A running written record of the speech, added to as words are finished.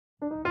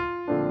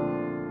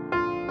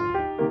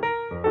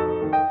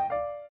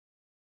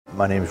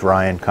My name is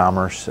Ryan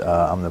Commerce.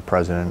 I'm the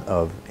president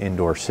of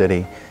Indoor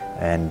City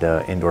and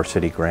Indoor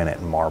City Granite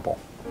and Marble.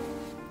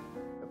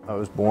 I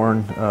was born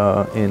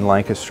in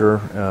Lancaster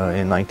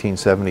in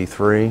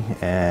 1973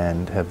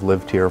 and have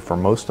lived here for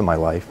most of my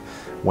life.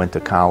 Went to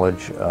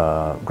college,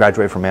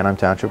 graduated from Manheim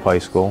Township High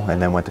School,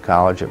 and then went to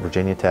college at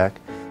Virginia Tech.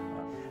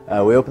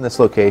 We opened this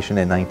location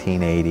in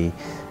 1980.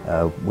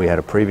 We had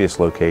a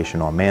previous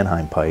location on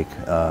Manheim Pike,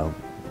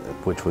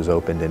 which was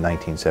opened in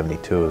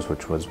 1972,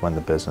 which was when the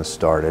business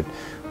started,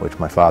 which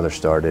my father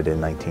started in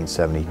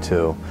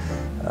 1972.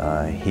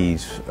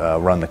 He's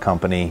run the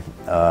company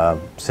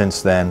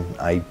since then.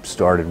 I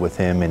started with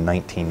him in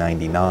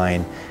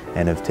 1999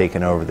 and have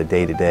taken over the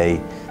day-to-day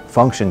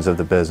functions of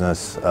the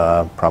business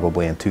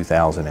probably in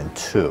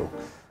 2002.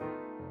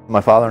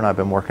 My father and I have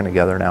been working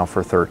together now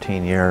for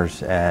 13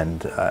 years,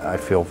 and I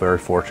feel very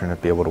fortunate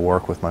to be able to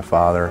work with my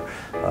father.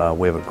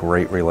 We have a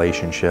great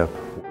relationship.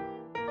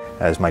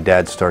 As my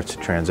dad starts to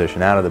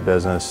transition out of the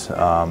business,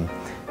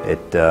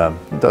 it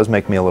does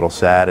make me a little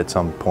sad at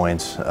some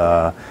points,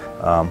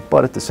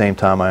 but at the same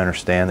time I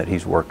understand that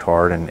he's worked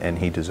hard and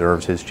he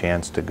deserves his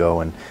chance to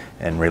go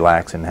and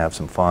relax and have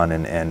some fun,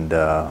 and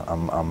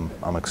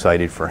I'm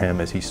excited for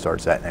him as he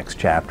starts that next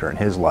chapter in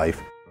his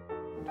life.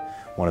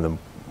 One of the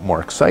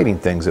more exciting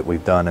things that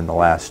we've done in the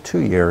last 2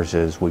 years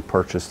is we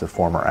purchased the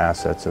former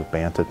assets of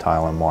Banta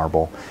Tile and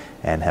Marble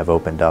and have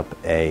opened up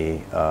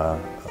a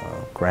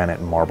granite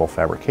and marble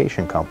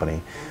fabrication company,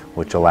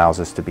 which allows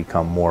us to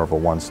become more of a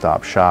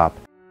one-stop shop.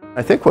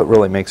 I think what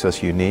really makes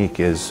us unique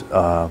is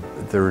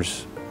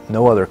there's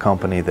no other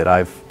company that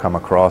I've come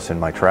across in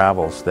my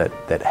travels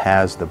that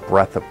has the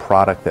breadth of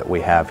product that we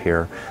have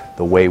here.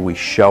 The way we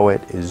show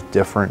it is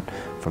different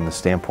from the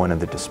standpoint of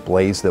the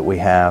displays that we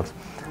have.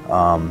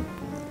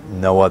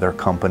 No other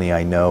company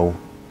I know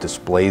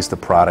displays the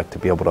product to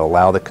be able to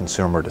allow the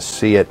consumer to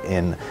see it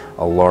in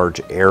a large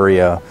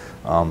area,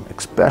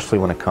 especially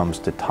when it comes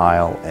to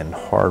tile and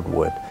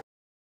hardwood.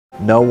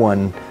 No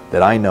one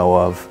that I know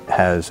of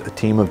has a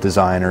team of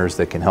designers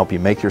that can help you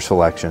make your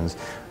selections,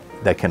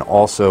 that can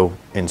also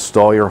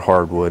install your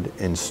hardwood,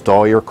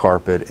 install your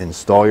carpet,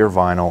 install your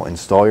vinyl,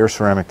 install your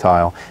ceramic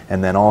tile,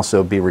 and then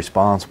also be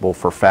responsible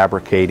for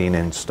fabricating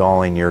and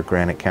installing your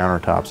granite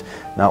countertops,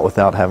 not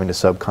without having to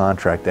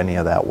subcontract any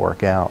of that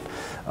work out.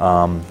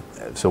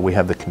 So we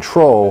have the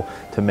control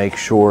to make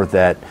sure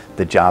that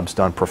the job's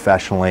done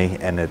professionally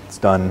and it's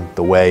done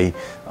the way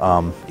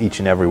each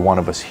and every one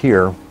of us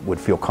here would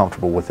feel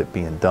comfortable with it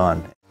being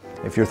done.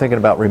 If you're thinking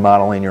about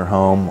remodeling your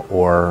home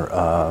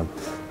or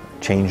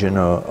changing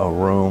a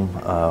room,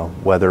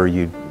 whether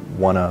you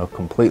want to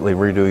completely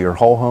redo your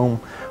whole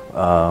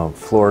home,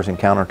 floors and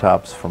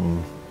countertops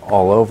from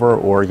all over,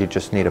 or you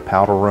just need a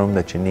powder room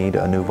that you need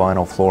a new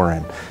vinyl floor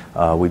in,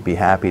 we'd be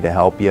happy to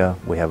help you.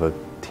 We have a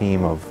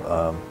team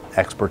of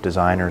expert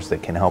designers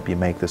that can help you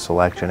make the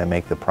selection and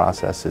make the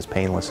process as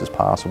painless as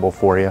possible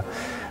for you.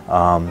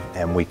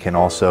 And we can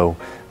also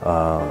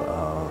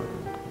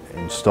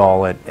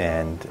install it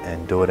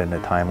and do it in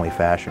a timely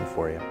fashion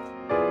for you.